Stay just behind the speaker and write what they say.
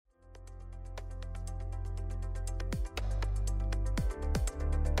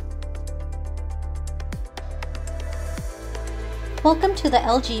Welcome to the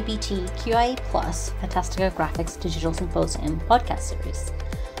LGBTQIA+ Fantastica Graphics Digital Symposium podcast series.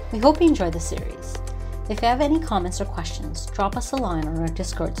 We hope you enjoy the series. If you have any comments or questions, drop us a line on our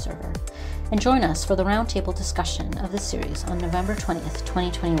Discord server and join us for the roundtable discussion of the series on November 20th,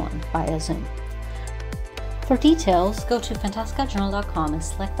 2021 via Zoom. For details, go to fantasticajournal.com and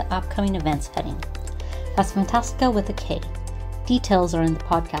select the upcoming events heading. That's Fantastica with a K. Details are in the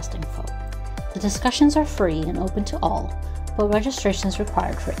podcast info. The discussions are free and open to all, but registration is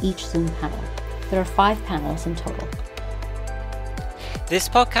required for each Zoom panel. There are 5 panels in total. This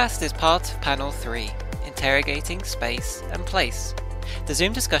podcast is part of Panel 3, Interrogating Space and Place. The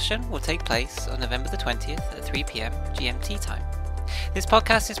Zoom discussion will take place on November the 20th at 3 p.m. GMT time. This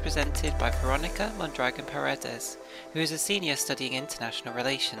podcast is presented by Veronica Mondragon Paredes, who is a senior studying international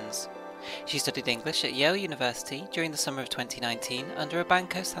relations. She studied English at Yale University during the summer of 2019 under a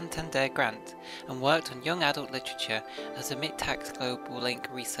Banco Santander grant and worked on young adult literature as a MITACT Global Link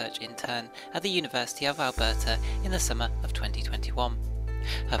research intern at the University of Alberta in the summer of 2021.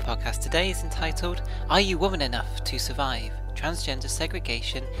 Her podcast today is entitled, Are You Woman Enough to Survive? Transgender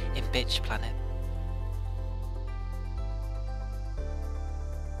Segregation in Bitch Planet.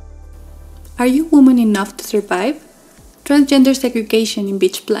 Are You Woman Enough to Survive? Transgender Segregation in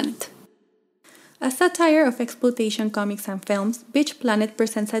Bitch Planet. A satire of exploitation comics and films, Bitch Planet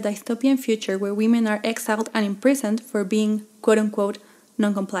presents a dystopian future where women are exiled and imprisoned for being, quote-unquote,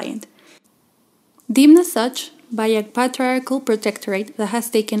 non-compliant. Deemed as such by a patriarchal protectorate that has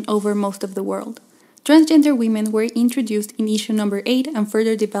taken over most of the world. Transgender women were introduced in issue number 8 and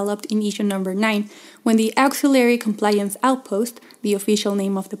further developed in issue number 9, when the Auxiliary Compliance Outpost, the official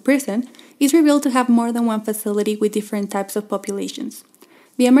name of the prison, is revealed to have more than one facility with different types of populations.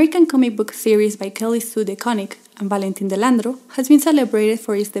 The American comic book series by Kelly Sue DeConnick and Valentin Delandro has been celebrated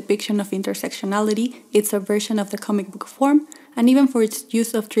for its depiction of intersectionality, its subversion of the comic book form, and even for its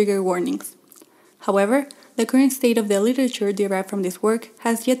use of trigger warnings. However, the current state of the literature derived from this work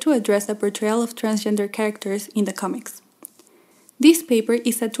has yet to address the portrayal of transgender characters in the comics. This paper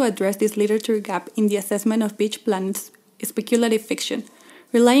is set to address this literature gap in the assessment of Bitch Planet's speculative fiction,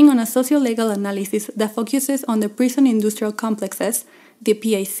 relying on a socio-legal analysis that focuses on the prison industrial complexes, the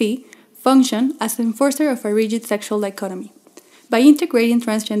PIC, function as an enforcer of a rigid sexual dichotomy. By integrating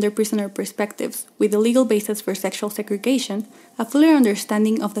transgender prisoner perspectives with the legal basis for sexual segregation, a fuller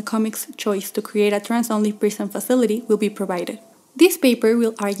understanding of the comic's choice to create a trans-only prison facility will be provided. This paper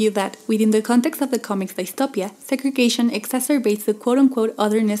will argue that, within the context of the comic's dystopia, segregation exacerbates the quote-unquote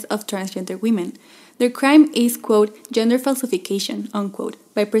otherness of transgender women. Their crime is, quote, gender falsification, unquote,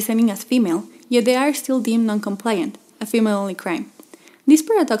 by presenting as female, yet they are still deemed non-compliant, a female-only crime. This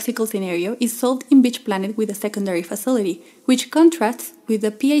paradoxical scenario is solved in Bitch Planet with a secondary facility, which contrasts with the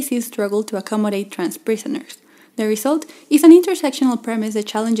PIC's struggle to accommodate trans prisoners. The result is an intersectional premise that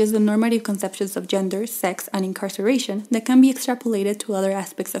challenges the normative conceptions of gender, sex, and incarceration that can be extrapolated to other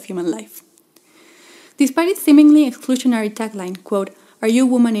aspects of human life. Despite its seemingly exclusionary tagline, quote, Are you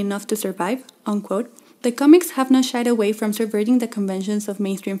woman enough to survive? Unquote, the comics have not shied away from subverting the conventions of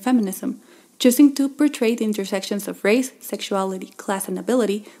mainstream feminism, choosing to portray the intersections of race, sexuality, class, and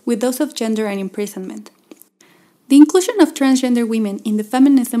ability with those of gender and imprisonment. The inclusion of transgender women in the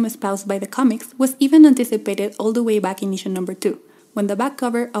feminism espoused by the comics was even anticipated all the way back in issue number 2, when the back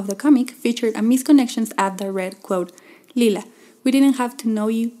cover of the comic featured a Misconnections ad that read, quote, Lila, we didn't have to know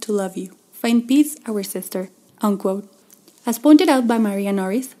you to love you. Find peace, our sister, unquote. As pointed out by Maria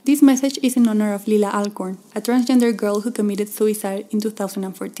Norris, this message is in honor of Lila Alcorn, a transgender girl who committed suicide in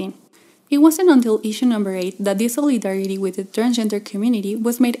 2014. It wasn't until issue number 8 that this solidarity with the transgender community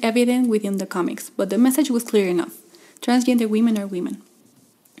was made evident within the comics, but the message was clear enough. Transgender women are women.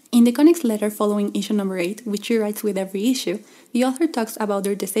 In the comics letter following issue number 8, which she writes with every issue, the author talks about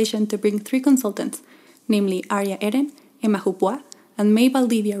their decision to bring 3 consultants, namely Aria Eren, Emma Hupois, and May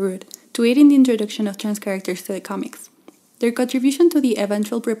Valdivia Rudd, to aid in the introduction of trans characters to the comics. Their contribution to the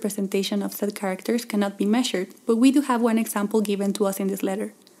eventual representation of said characters cannot be measured, but we do have one example given to us in this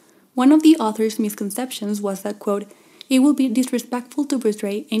letter. One of the author's misconceptions was that, quote, it would be disrespectful to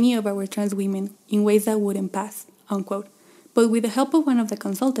portray any of our trans women in ways that wouldn't pass, unquote. But with the help of one of the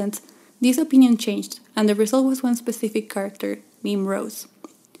consultants, this opinion changed, and the result was one specific character, named Rose.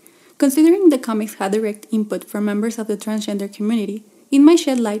 Considering the comics had direct input from members of the transgender community, it might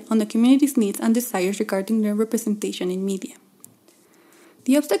shed light on the community's needs and desires regarding their representation in media.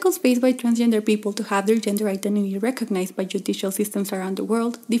 The obstacles faced by transgender people to have their gender identity recognized by judicial systems around the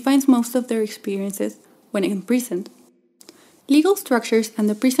world defines most of their experiences when imprisoned. Legal structures and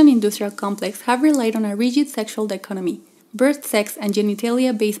the prison industrial complex have relied on a rigid sexual dichotomy, Birth, sex, and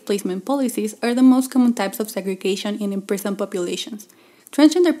genitalia-based placement policies are the most common types of segregation in imprisoned populations.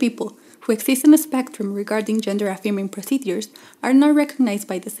 Transgender people, who exist in a spectrum regarding gender-affirming procedures, are not recognized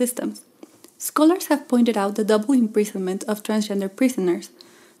by the systems. Scholars have pointed out the double imprisonment of transgender prisoners,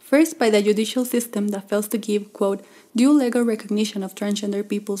 first by the judicial system that fails to give, quote, due legal recognition of transgender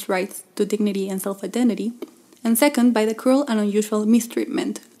people's rights to dignity and self-identity, and second by the cruel and unusual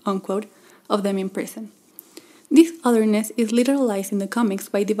mistreatment, unquote, of them in prison. This otherness is literalized in the comics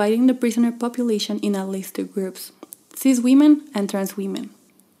by dividing the prisoner population in at least two groups, cis women and trans women.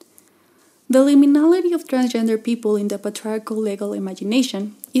 The liminality of transgender people in the patriarchal legal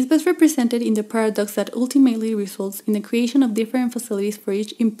imagination is best represented in the paradox that ultimately results in the creation of different facilities for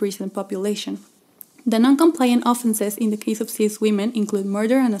each imprisoned population. The non-compliant offenses in the case of cis women include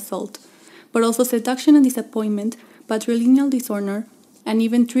murder and assault, but also seduction and disappointment, patrilineal disorder, and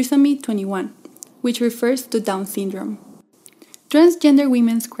even trisomy 21, which refers to Down syndrome. Transgender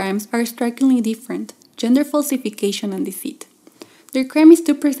women's crimes are strikingly different: gender falsification and deceit. Their crime is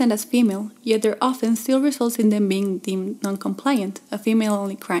to present as female, yet their offense still results in them being deemed non-compliant, a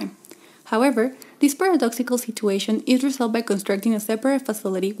female-only crime. However, this paradoxical situation is resolved by constructing a separate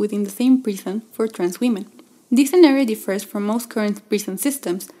facility within the same prison for trans women. This scenario differs from most current prison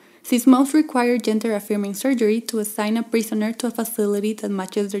systems, since most require gender-affirming surgery to assign a prisoner to a facility that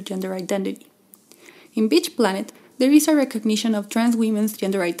matches their gender identity. In Beach Planet, there is a recognition of trans women's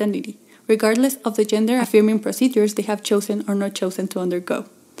gender identity, regardless of the gender-affirming procedures they have chosen or not chosen to undergo.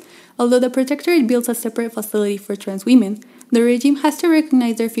 Although the Protectorate builds a separate facility for trans women, the regime has to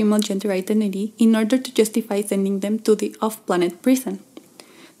recognize their female gender identity in order to justify sending them to the off-planet prison.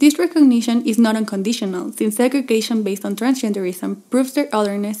 This recognition is not unconditional, since segregation based on transgenderism proves their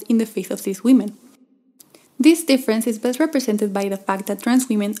otherness in the face of cis women. This difference is best represented by the fact that trans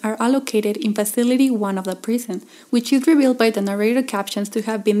women are allocated in Facility 1 of the prison, which is revealed by the narrator captions to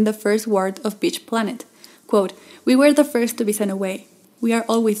have been the first word of Beach Planet. Quote, "We were the first to be sent away. We are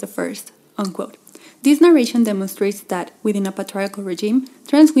always the first," unquote. This narration demonstrates that, within a patriarchal regime,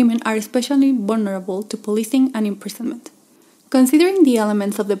 trans women are especially vulnerable to policing and imprisonment. Considering the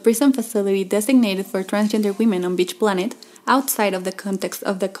elements of the prison facility designated for transgender women on Beach Planet, outside of the context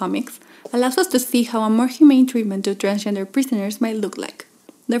of the comics, allows us to see how a more humane treatment to transgender prisoners might look like.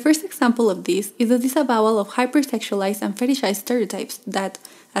 The first example of this is the disavowal of hypersexualized and fetishized stereotypes that,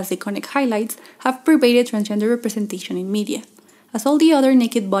 as the comic highlights, have pervaded transgender representation in media. As all the other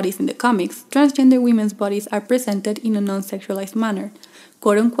naked bodies in the comics, transgender women's bodies are presented in a non-sexualized manner,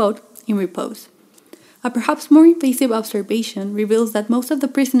 quote-unquote, in repose. A perhaps more invasive observation reveals that most of the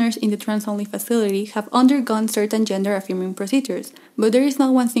prisoners in the trans-only facility have undergone certain gender-affirming procedures, but there is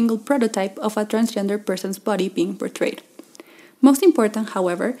not one single prototype of a transgender person's body being portrayed. Most important,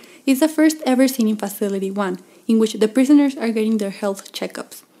 however, is the first ever scene in Facility 1, in which the prisoners are getting their health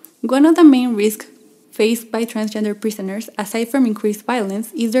checkups. One of the main risks faced by transgender prisoners, aside from increased violence,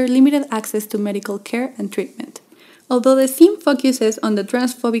 is their limited access to medical care and treatment. Although the scene focuses on the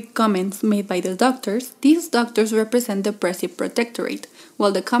transphobic comments made by the doctors, these doctors represent the oppressive Protectorate,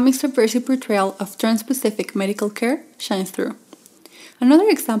 while the comic's subversive portrayal of trans-specific medical care shines through. Another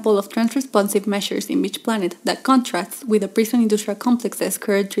example of trans-responsive measures in Beach Planet that contrasts with the prison industrial complex's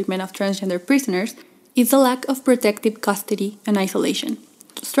current treatment of transgender prisoners is the lack of protective custody and isolation.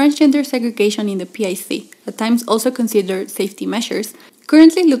 Transgender segregation in the PIC, at times also considered safety measures,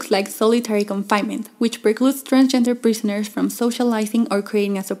 currently looks like solitary confinement, which precludes transgender prisoners from socializing or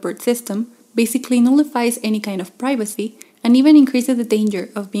creating a support system, basically nullifies any kind of privacy, and even increases the danger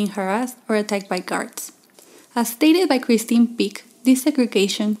of being harassed or attacked by guards. As stated by Christine Peake, this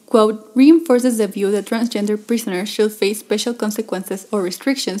segregation, quote, reinforces the view that transgender prisoners should face special consequences or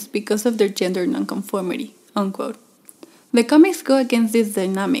restrictions because of their gender nonconformity, unquote. The comics go against this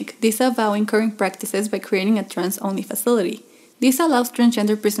dynamic, disavowing current practices by creating a trans-only facility. This allows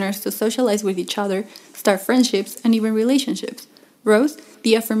transgender prisoners to socialize with each other, start friendships, and even relationships. Rose,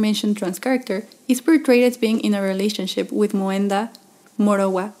 the aforementioned trans character, is portrayed as being in a relationship with Moenda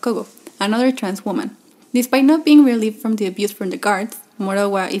Morowa Kogo, another trans woman. Despite not being relieved from the abuse from the guards,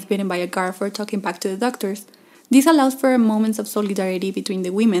 Morowa is beaten by a guard for talking back to the doctors. This allows for moments of solidarity between the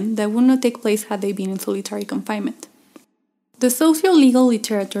women that would not take place had they been in solitary confinement. The socio-legal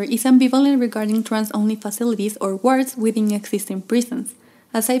literature is ambivalent regarding trans-only facilities or wards within existing prisons.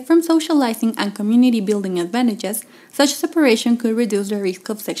 Aside from socializing and community-building advantages, such separation could reduce the risk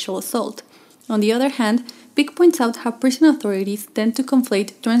of sexual assault. On the other hand, Peake points out how prison authorities tend to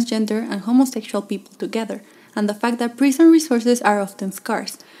conflate transgender and homosexual people together, and the fact that prison resources are often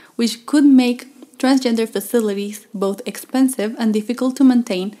scarce, which could make transgender facilities both expensive and difficult to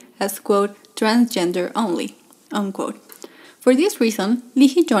maintain as, quote, transgender only, unquote. For this reason,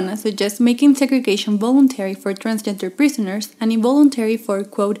 Lihi Jonah suggests making segregation voluntary for transgender prisoners and involuntary for,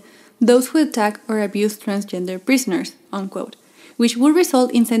 quote, those who attack or abuse transgender prisoners, unquote, which would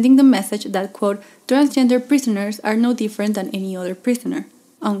result in sending the message that, quote, transgender prisoners are no different than any other prisoner,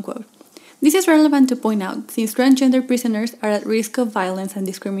 unquote. This is relevant to point out since transgender prisoners are at risk of violence and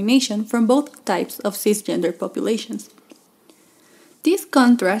discrimination from both types of cisgender populations. This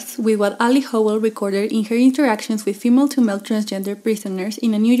contrasts with what Ali Howell recorded in her interactions with female-to-male transgender prisoners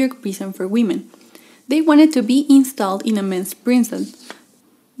in a New York prison for women. They wanted to be installed in a men's prison,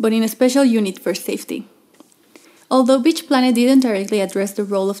 but in a special unit for safety. Although Beach Planet didn't directly address the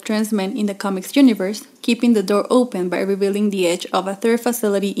role of trans men in the comics universe, keeping the door open by revealing the edge of a third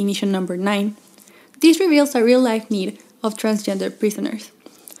facility in issue number 9, this reveals a real-life need of transgender prisoners.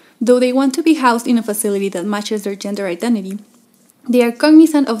 Though they want to be housed in a facility that matches their gender identity, they are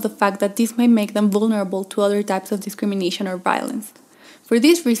cognizant of the fact that this may make them vulnerable to other types of discrimination or violence. For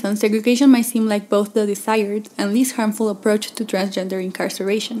this reason, segregation might seem like both the desired and least harmful approach to transgender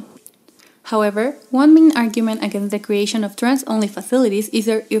incarceration. However, one main argument against the creation of trans-only facilities is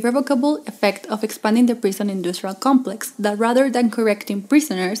their irrevocable effect of expanding the prison industrial complex that rather than correcting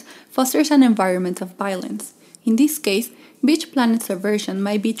prisoners, fosters an environment of violence. In this case, Beach Planet's aversion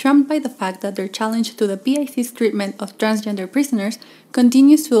might be trumped by the fact that their challenge to the PIC's treatment of transgender prisoners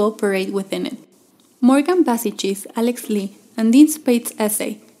continues to operate within it. Morgan Basich's, Alex Lee, and Dean Spade's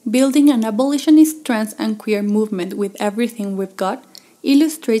essay, Building an Abolitionist Trans and Queer Movement with Everything We've Got,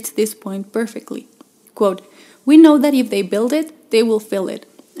 illustrates this point perfectly. Quote, we know that if they build it, they will fill it,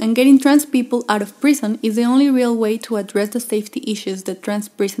 and getting trans people out of prison is the only real way to address the safety issues that trans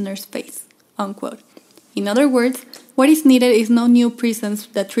prisoners face. Unquote. In other words, what is needed is no new prisons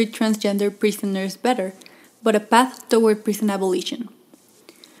that treat transgender prisoners better, but a path toward prison abolition.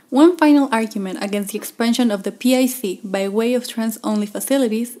 One final argument against the expansion of the PIC by way of trans-only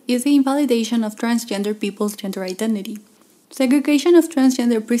facilities is the invalidation of transgender people's gender identity. Segregation of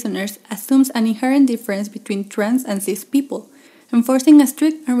transgender prisoners assumes an inherent difference between trans and cis people, enforcing a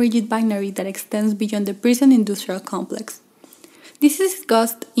strict and rigid binary that extends beyond the prison industrial complex. This is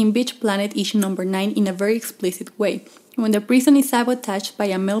discussed in Beach Planet issue number 9 in a very explicit way, when the prison is sabotaged by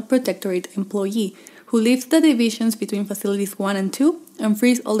a male protectorate employee who lifts the divisions between facilities 1 and 2 and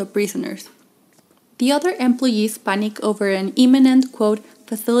frees all the prisoners. The other employees panic over an imminent, quote,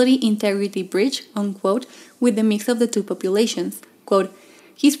 facility integrity breach, unquote, with the mix of the two populations. Quote,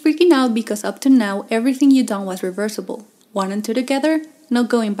 he's freaking out because up to now everything you done was reversible. 1 and 2 together, no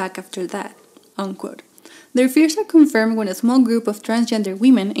going back after that, unquote. Their fears are confirmed when a small group of transgender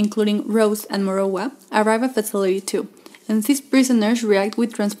women, including Rose and Morowa, arrive at Facility 2, and cis prisoners react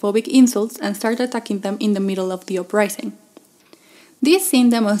with transphobic insults and start attacking them in the middle of the uprising. This scene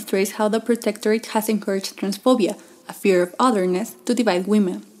demonstrates how the Protectorate has encouraged transphobia, a fear of otherness, to divide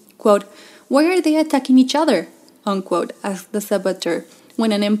women. Quote, why are they attacking each other? Unquote, asks the saboteur,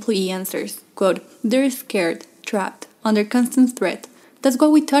 when an employee answers, quote, they're scared, trapped, under constant threat. That's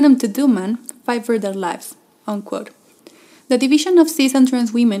what we taught them to do, man. Fight for their lives. Unquote. The division of cis and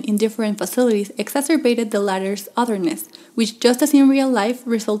trans women in different facilities exacerbated the latter's otherness, which just as in real life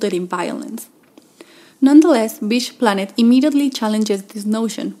resulted in violence. Nonetheless, Beach Planet immediately challenges this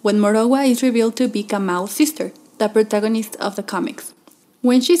notion when Morowa is revealed to be Kamau's sister, the protagonist of the comics.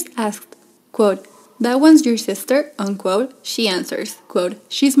 When she's asked, quote, that one's your sister, unquote, she answers, quote,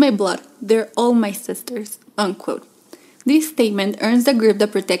 she's my blood, they're all my sisters, unquote. This statement earns the group the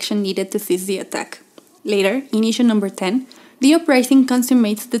protection needed to seize the attack. Later, in issue number 10, the uprising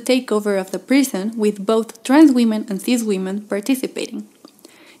consummates the takeover of the prison with both trans women and cis women participating.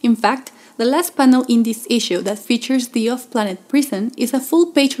 In fact, the last panel in this issue that features the off-planet prison is a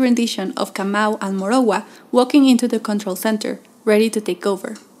full-page rendition of Kamau and Morowa walking into the control center, ready to take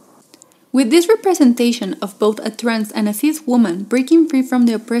over. With this representation of both a trans and a cis woman breaking free from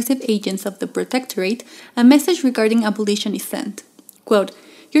the oppressive agents of the Protectorate, a message regarding abolition is sent. Quote,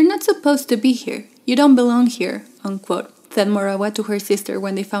 you're not supposed to be here. You don't belong here, unquote, said Morowa to her sister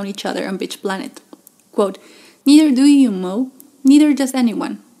when they found each other on Beach Planet. Quote, neither do you, Mo. Neither does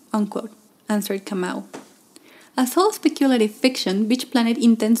anyone, unquote, answered Kamau. As all speculative fiction, Beach Planet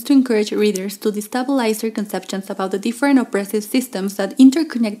intends to encourage readers to destabilize their conceptions about the different oppressive systems that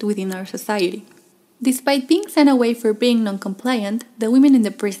interconnect within our society. Despite being sent away for being non-compliant, the women in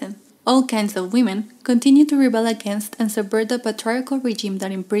the prison, all kinds of women, continue to rebel against and subvert the patriarchal regime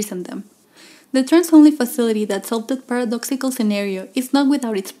that imprisoned them. The trans-only facility that solved that paradoxical scenario is not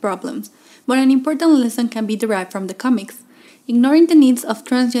without its problems, but an important lesson can be derived from the comics. Ignoring the needs of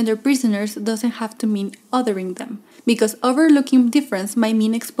transgender prisoners doesn't have to mean othering them, because overlooking difference might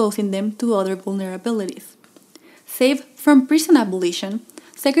mean exposing them to other vulnerabilities. save from prison abolition,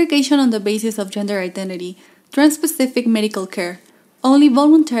 segregation on the basis of gender identity, trans-specific medical care, only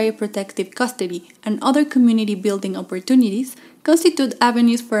voluntary protective custody, and other community building opportunities constitute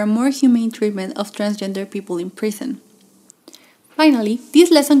avenues for a more humane treatment of transgender people in prison. Finally, this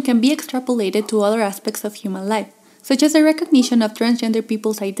lesson can be extrapolated to other aspects of human life, such as the recognition of transgender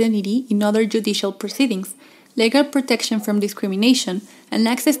people's identity in other judicial proceedings, legal protection from discrimination, and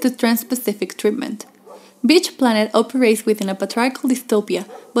access to trans-specific treatment. Beach Planet operates within a patriarchal dystopia,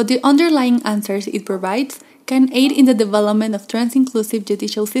 but the underlying answers it provides can aid in the development of trans-inclusive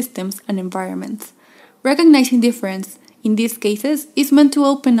judicial systems and environments. Recognizing difference, in these cases, is meant to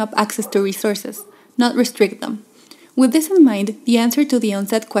open up access to resources, not restrict them. With this in mind, the answer to the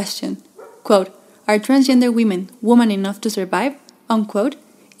onset question, quote, "Are transgender women enough to survive?" unquote,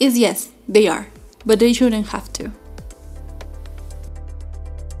 is yes, they are, but they shouldn't have to.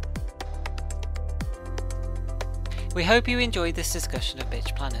 We hope you enjoyed this discussion of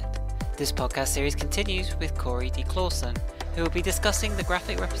Bitch Planet. This podcast series continues with Corey D. Clausen, who will be discussing the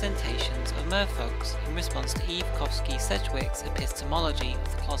graphic representations of merfolks in response to Eve Kofsky-Sedgwick's epistemology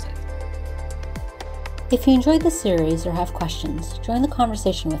of the closet. If you enjoyed this series or have questions, join the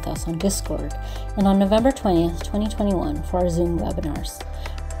conversation with us on Discord and on November 20th, 2021 for our Zoom webinars.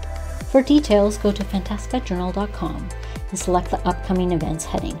 For details, go to fantasticajournal.com and select the upcoming events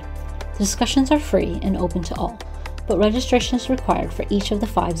heading. The discussions are free and open to all, but registration is required for each of the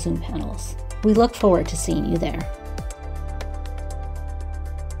 5 Zoom panels. We look forward to seeing you there.